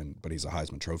 but he's a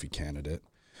Heisman Trophy candidate.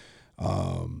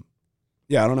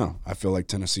 Yeah, I don't know. I feel like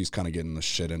Tennessee's kind of getting the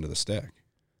shit into the stick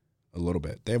a little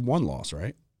bit. They have 1 loss,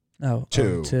 right? No,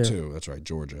 Two. two. That's right,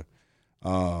 Georgia.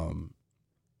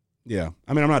 Yeah.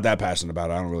 I mean, I'm not that passionate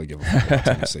about it. I don't really give a fuck about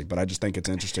Tennessee, but I just think it's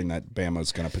interesting that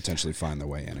Bama's going to potentially find their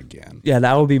way in again. Yeah,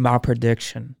 that would be my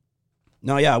prediction.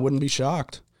 No, yeah, I wouldn't be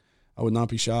shocked. I would not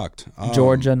be shocked.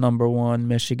 Georgia number 1,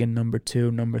 Michigan number 2,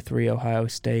 number 3 Ohio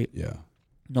State, Yeah.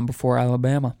 number 4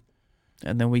 Alabama,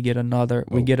 and then we get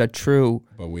we get a true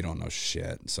But we don't know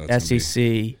shit. So it's gonna SEC.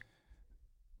 be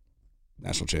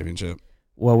national championship.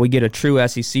 Well, we get a true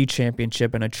SEC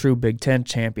championship and a true Big Ten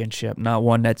championship, not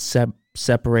one that's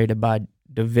separated by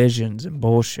divisions and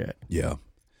bullshit. Yeah.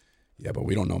 Yeah, but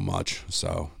we don't know much.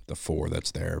 So the 4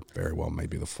 that's there very well may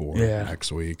be the 4 Yeah.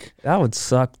 next week. That would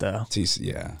suck, though.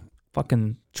 Yeah.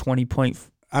 Fucking 20-point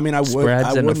I mean, I would.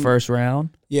 spreads in the first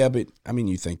round. Yeah, but I mean,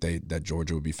 you think that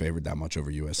Georgia would be favored that much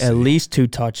over USC? At least 2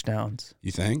 touchdowns.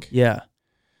 You think? Yeah.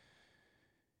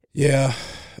 Yeah.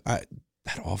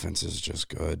 That offense is just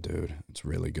good, dude. It's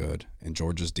really good. And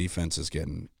Georgia's defense is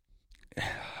getting.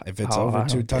 If it's over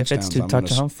 2 touchdowns, if it's 2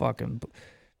 touchdowns, I'm fucking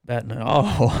betting it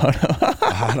all.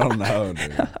 I don't know,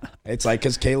 dude. It's like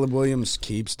because Caleb Williams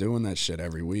keeps doing that shit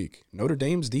every week. Notre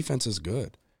Dame's defense is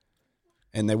good,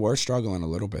 and they were struggling a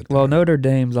little bit. Well, Notre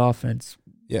Dame's offense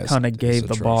kind of gave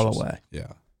the ball atrocious. away.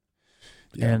 Yeah.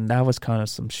 And that was kind of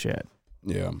some shit.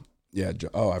 Yeah. Yeah.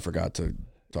 I forgot to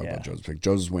talk about Joseph's pick.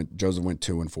 Joseph went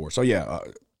 2 and 4. So yeah,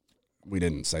 we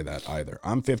didn't say that either.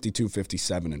 I'm 52,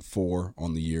 57 and 4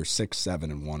 on the year, 6,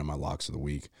 7 and 1 in my locks of the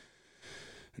week.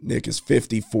 Nick is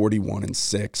 50, 41 and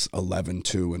 6, 11,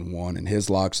 2 and 1 in his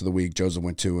locks of the week. Joseph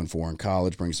went 2 and 4 in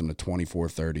college, brings him to 24,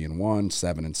 30 and 1,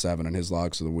 7 and 7 in his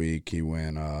locks of the week. He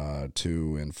went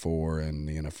 2 and 4 in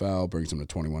the NFL, brings him to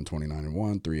 21, 29 and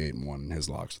 1, 3, 8 and 1 in his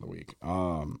locks of the week.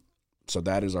 So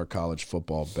that is our college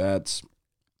football bets.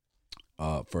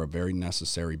 For a very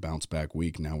necessary bounce back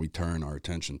week, now we turn our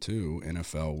attention to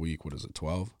NFL week. What is it,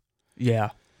 12?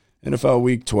 Yeah. NFL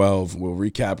week 12. We'll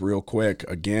recap real quick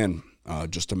again,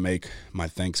 just to make my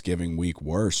Thanksgiving week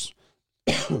worse.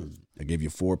 I gave you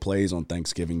 4 plays on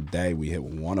Thanksgiving Day. We hit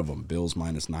one of them. Bills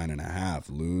minus 9.5.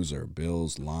 Loser.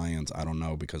 Bills, Lions. I don't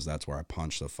know because that's where I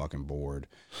punched the fucking board.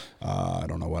 I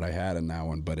don't know what I had in that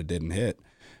one, but it didn't hit.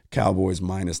 Cowboys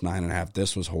minus 9.5.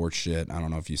 This was horse shit. I don't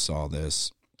know if you saw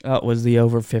this. It was the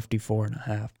over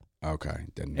 54.5. Okay.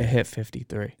 Didn't It hit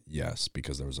 53. Yes,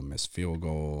 because there was a missed field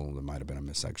goal. There might have been a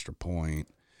missed extra point.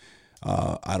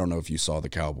 I don't know if you saw the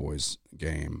Cowboys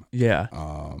game. Yeah.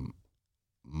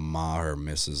 Maher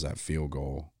misses that field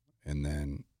goal and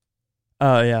then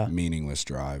Oh, yeah. meaningless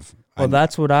drive. Well,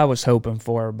 that's what I was hoping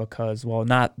for because, well,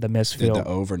 not the missed Did field. the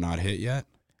over not hit yet?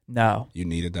 No. You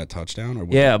needed that touchdown? Or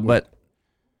what, Yeah, but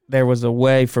there was a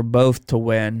way for both to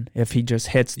win if he just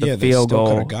hits the field they still could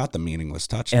goal have got the meaningless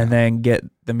touchdown. and then get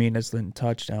the meaningless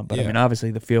touchdown. But, I Yeah. mean,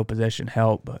 obviously the field position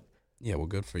helped. But Yeah, well,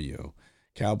 good for you.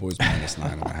 Cowboys minus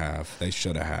 9.5. They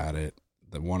should have had it.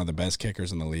 One of the best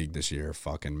kickers in the league this year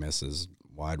fucking misses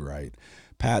wide right.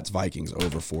 Pats Vikings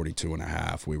over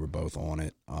 42.5. We were both on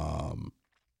it.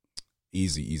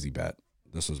 Easy bet.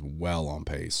 This was well on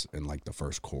pace in like the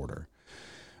first quarter.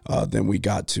 Then we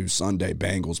got to Sunday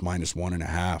Bengals minus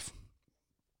 1.5.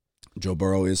 Joe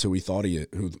Burrow is who he thought he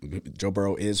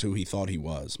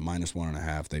was. Minus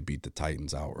 1.5. They beat the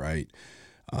Titans outright.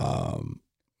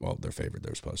 Well, they're favored.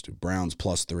 They're supposed to. Browns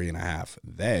plus 3.5.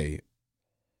 They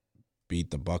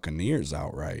beat the Buccaneers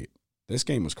outright. This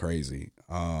game was crazy.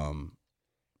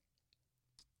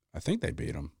 I think they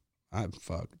beat them.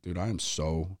 Dude, I'm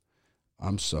so.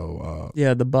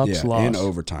 yeah, the Bucs lost. In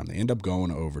overtime. They end up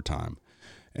going to overtime,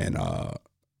 and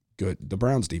good. The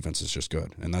Browns defense is just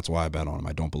good, and that's why I bet on them.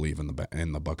 I don't believe in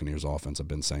the Buccaneers offense. I've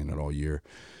been saying it all year.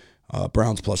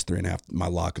 Browns plus 3.5. My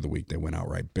lock of the week. They went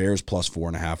outright. Bears plus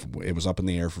 4.5. It was up in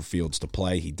the air for Fields to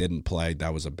play. He didn't play.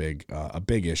 That was a big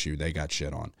issue. They got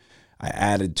shit on. I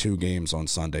added 2 games on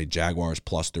Sunday, Jaguars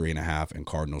plus 3.5 and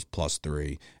Cardinals plus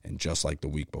 3. And just like the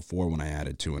week before when I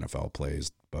added 2 NFL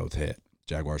plays, both hit.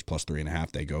 Jaguars plus 3.5,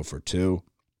 they go for 2.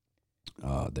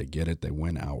 They get it. They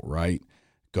win outright.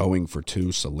 Going for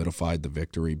 2 solidified the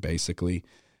victory, basically.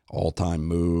 All-time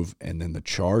move. And then the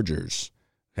Chargers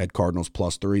had Cardinals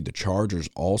plus 3. The Chargers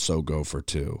also go for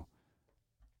 2.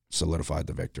 Solidified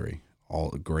the victory. All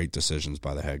great decisions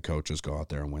by the head coaches. Go out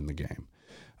there and win the game.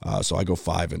 So I go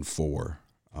 5-4.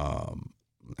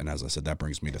 And as I said, that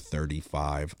brings me to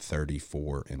 35,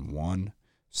 34-1,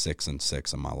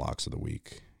 6-6 in my locks of the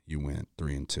week. You went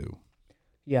 3-2.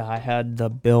 Yeah, I had the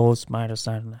Bills minus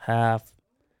 9.5.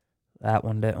 That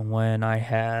one didn't win. I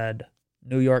had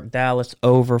New York, Dallas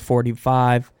over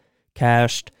 45.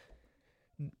 Cashed.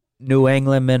 New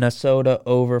England, Minnesota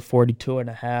over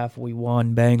 42.5. We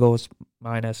won. Bengals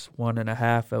minus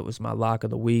 1.5. It was my lock of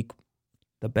the week.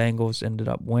 The Bengals ended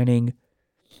up winning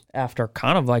after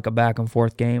kind of like a back and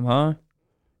forth game, huh?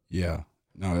 Yeah.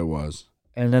 No, it was.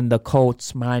 And then the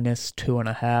Colts minus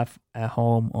 2.5 at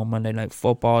home on Monday Night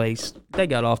Football. They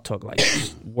got off to like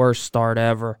worst start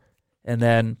ever. And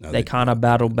then they kind of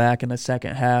battled back in the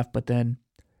second half, but then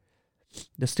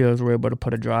the Steelers were able to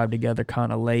put a drive together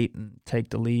kind of late and take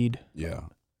the lead. Yeah.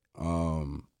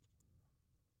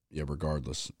 Yeah,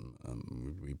 regardless,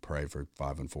 we pray for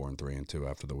 5-4 and 3-2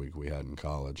 after the week we had in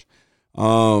college.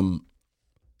 So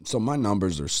my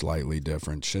numbers are slightly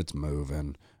different. Shit's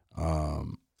moving.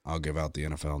 I'll give out the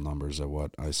NFL numbers of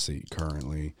what I see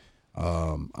currently.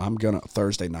 I'm gonna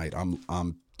Thursday night.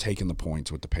 I'm taking the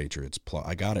points with the Patriots.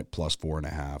 I got it plus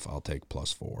 4.5. I'll take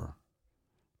plus 4.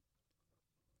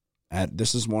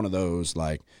 This is one of those,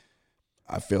 like,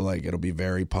 I feel like it'll be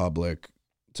very public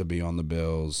to be on the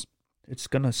Bills. It's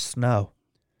going to snow.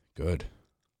 Good.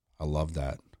 I love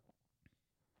that.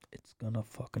 It's going to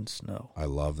fucking snow. I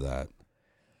love that.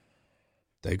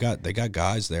 They got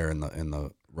guys there in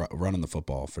the running the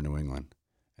football for New England,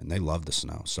 and they love the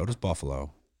snow. So does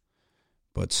Buffalo.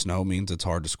 But snow means it's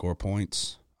hard to score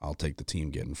points. I'll take the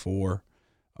team getting 4.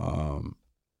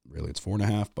 Really, it's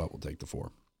 4.5, but we'll take the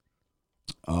 4.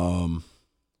 Yeah,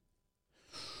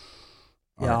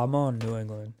 right. I'm on New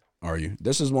England. Are you?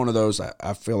 This is one of those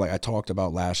I feel like I talked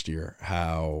about last year,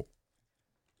 how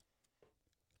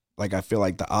like I feel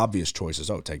like the obvious choice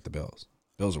is, take the Bills.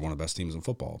 Bills are one of the best teams in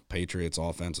football. Patriots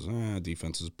offense is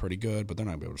defense is pretty good, but they're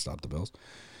not going to be able to stop the Bills.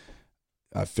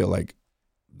 I feel like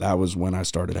that was when I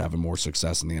started having more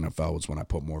success in the NFL, was when I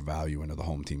put more value into the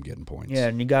home team getting points. Yeah,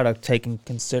 and you got to take in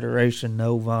consideration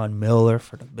no Von Miller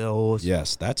for the Bills.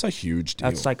 Yes, that's a huge deal.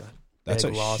 That's like That's a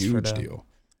loss huge for them. deal.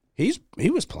 He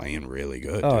was playing really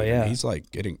good. Oh, dude. yeah. He's like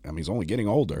he's only getting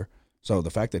older. So the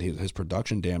fact that his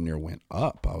production damn near went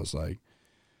up, I was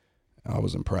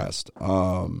impressed.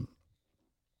 All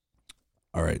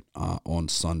right, on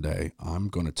Sunday, I'm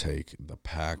going to take the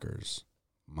Packers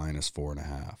minus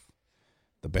 4.5.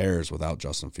 The Bears without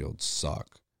Justin Fields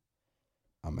suck.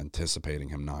 I'm anticipating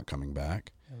him not coming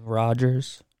back.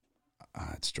 Rodgers.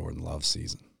 It's Jordan Love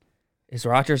season. Is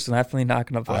Rodgers definitely not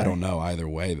going to play? I don't know either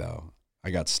way, though. I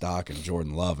got stock in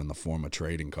Jordan Love in the form of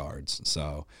trading cards.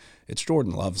 So it's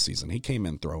Jordan Love season. He came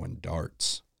in throwing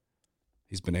darts.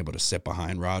 He's been able to sit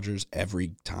behind Rodgers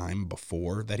every time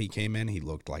before that he came in. He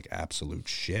looked like absolute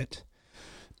shit.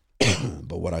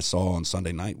 But what I saw on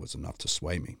Sunday night was enough to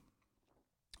sway me.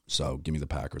 So give me the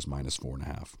Packers minus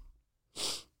 4.5.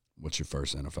 What's your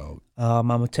first NFL?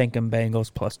 I'm taking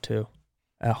Bengals +2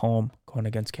 at home going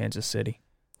against Kansas City.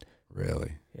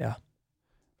 Really? Yeah.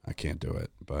 I can't do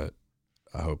it, but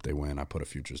I hope they win. I put a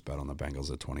futures bet on the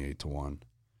Bengals at 28-1.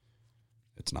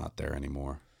 It's not there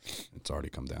anymore. It's already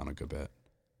come down a good bit.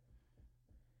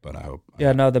 But I hope.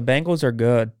 Yeah, no, the Bengals are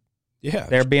good. Yeah.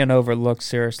 They're being overlooked,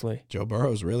 seriously. Joe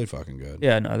Burrow's really fucking good.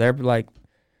 Yeah, no, they're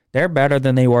better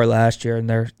than they were last year, and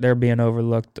they're being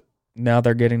overlooked. Now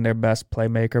they're getting their best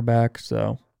playmaker back,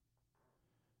 so.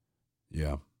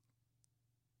 Yeah.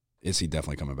 Is he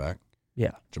definitely coming back?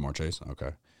 Yeah. Jamar Chase?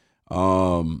 Okay.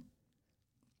 All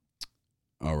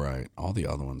right. All the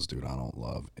other ones, dude, I don't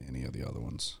love any of the other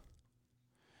ones.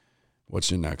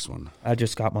 What's your next one? I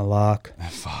just got my lock.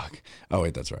 Fuck. Oh,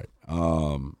 wait, that's right.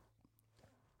 All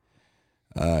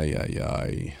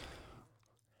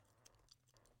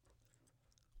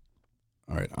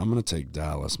right, I'm going to take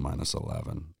Dallas minus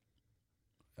 11.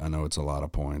 I know it's a lot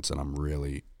of points, and I'm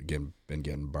really been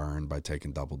getting burned by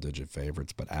taking double-digit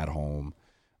favorites, but at home,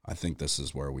 I think this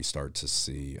is where we start to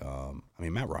see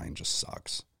Matt Ryan just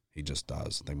sucks. He just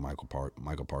does. I think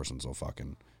Michael Parsons will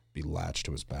fucking be latched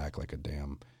to his back like a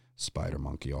damn spider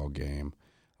monkey all game.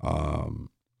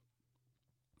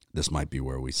 This might be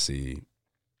where we see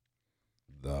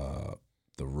the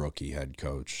rookie head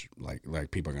coach, like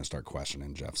people are going to start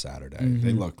questioning Jeff Saturday. Mm-hmm.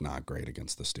 They look not great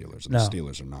against the Steelers, and the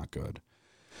Steelers are not good.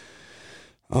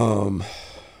 I'm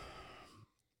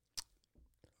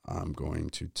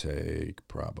going to take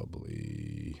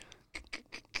probably.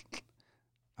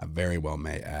 I very well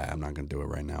may add. I'm not going to do it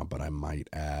right now, but I might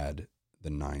add the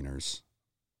Niners.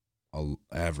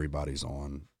 Everybody's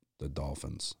on the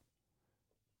Dolphins.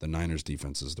 The Niners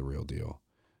defense is the real deal.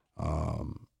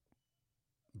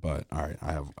 But all right,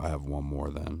 I have one more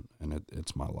then, and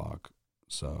it's my lock.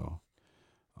 So,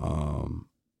 I'm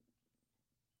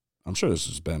sure this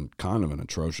has been kind of an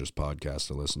atrocious podcast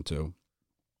to listen to,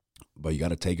 but you got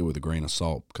to take it with a grain of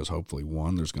salt because hopefully,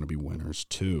 one, there's going to be winners.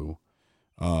 Two,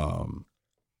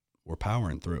 we're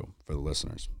powering through for the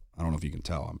listeners. I don't know if you can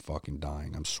tell. I'm fucking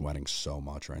dying. I'm sweating so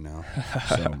much right now.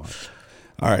 So much.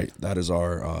 All right, that is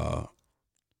our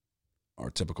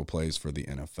typical plays for the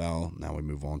NFL. Now we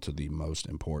move on to the most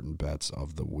important bets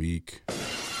of the week.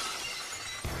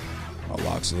 Our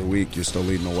locks of the week. You're still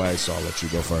leading the way, so I'll let you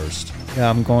go first. Yeah,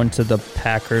 I'm going to the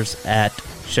Packers at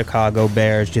Chicago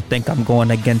Bears. You think I'm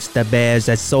going against the Bears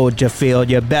at Soldier Field?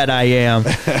 You bet I am.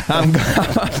 I'm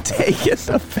taking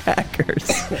the Packers.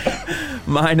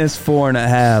 minus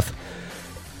 4.5.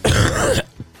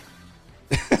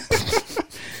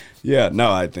 Yeah,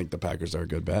 no, I think the Packers are a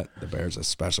good bet. The Bears,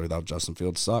 especially without Justin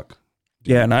Fields, suck.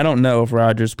 Yeah, and I don't know if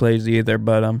Rodgers plays either,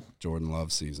 but Jordan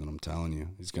Love season, I'm telling you.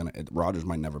 Rodgers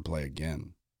might never play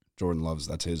again. Jordan Love's,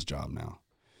 that's his job now.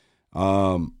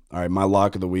 All right, my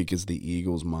lock of the week is the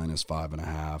Eagles minus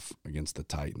 5.5 against the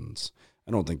Titans.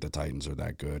 I don't think the Titans are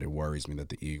that good. It worries me that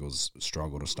the Eagles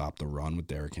struggle to stop the run with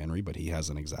Derrick Henry, but he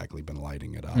hasn't exactly been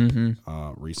lighting it up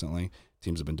recently.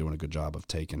 Teams have been doing a good job of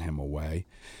taking him away.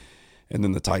 And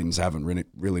then the Titans haven't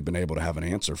really been able to have an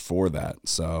answer for that.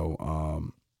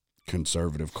 So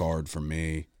conservative card for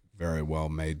me. Very well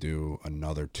may do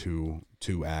another two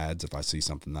ads if I see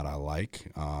something that I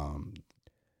like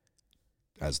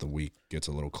as the week gets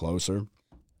a little closer.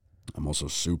 I'm also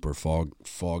super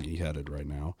foggy headed right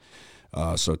now.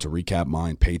 So to recap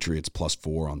mine, Patriots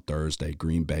 +4 on Thursday,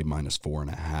 Green Bay minus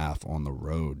 4.5 on the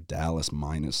road, Dallas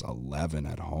minus 11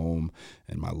 at home,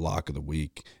 and my lock of the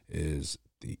week is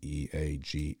the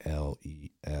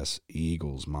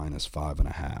Eagles minus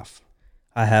 5.5.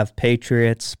 I have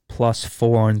Patriots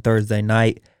 +4 on Thursday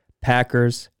night,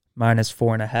 Packers minus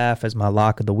 4.5 as my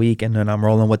lock of the week, and then I'm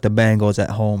rolling with the Bengals at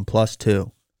home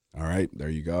 +2. All right, there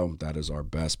you go. That is our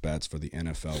best bets for the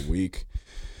NFL week.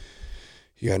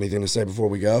 You got anything to say before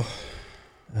we go?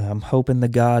 I'm hoping the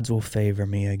gods will favor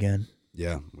me again.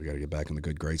 Yeah, we got to get back in the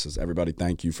good graces. Everybody,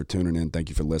 thank you for tuning in. Thank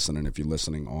you for listening. If you're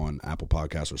listening on Apple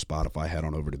Podcasts or Spotify, head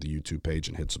on over to the YouTube page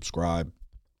and hit subscribe.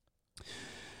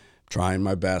 Trying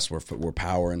my best. We're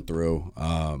powering through.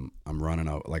 I'm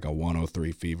running like a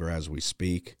 103 fever as we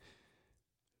speak.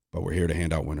 But we're here to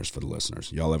hand out winners for the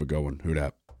listeners. Y'all have a good one. Who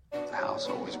dat? The house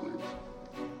always wins.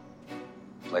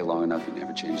 Play long enough, you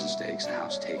never change the stakes. The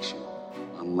house takes you.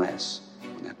 Unless,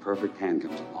 when that perfect hand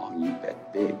comes along, you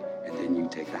bet big, and then you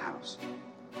take the house.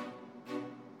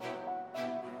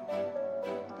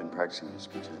 practicing this,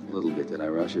 but A little bit. Did I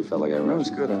rush it? Felt like I that was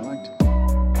rushed it. good. I liked it.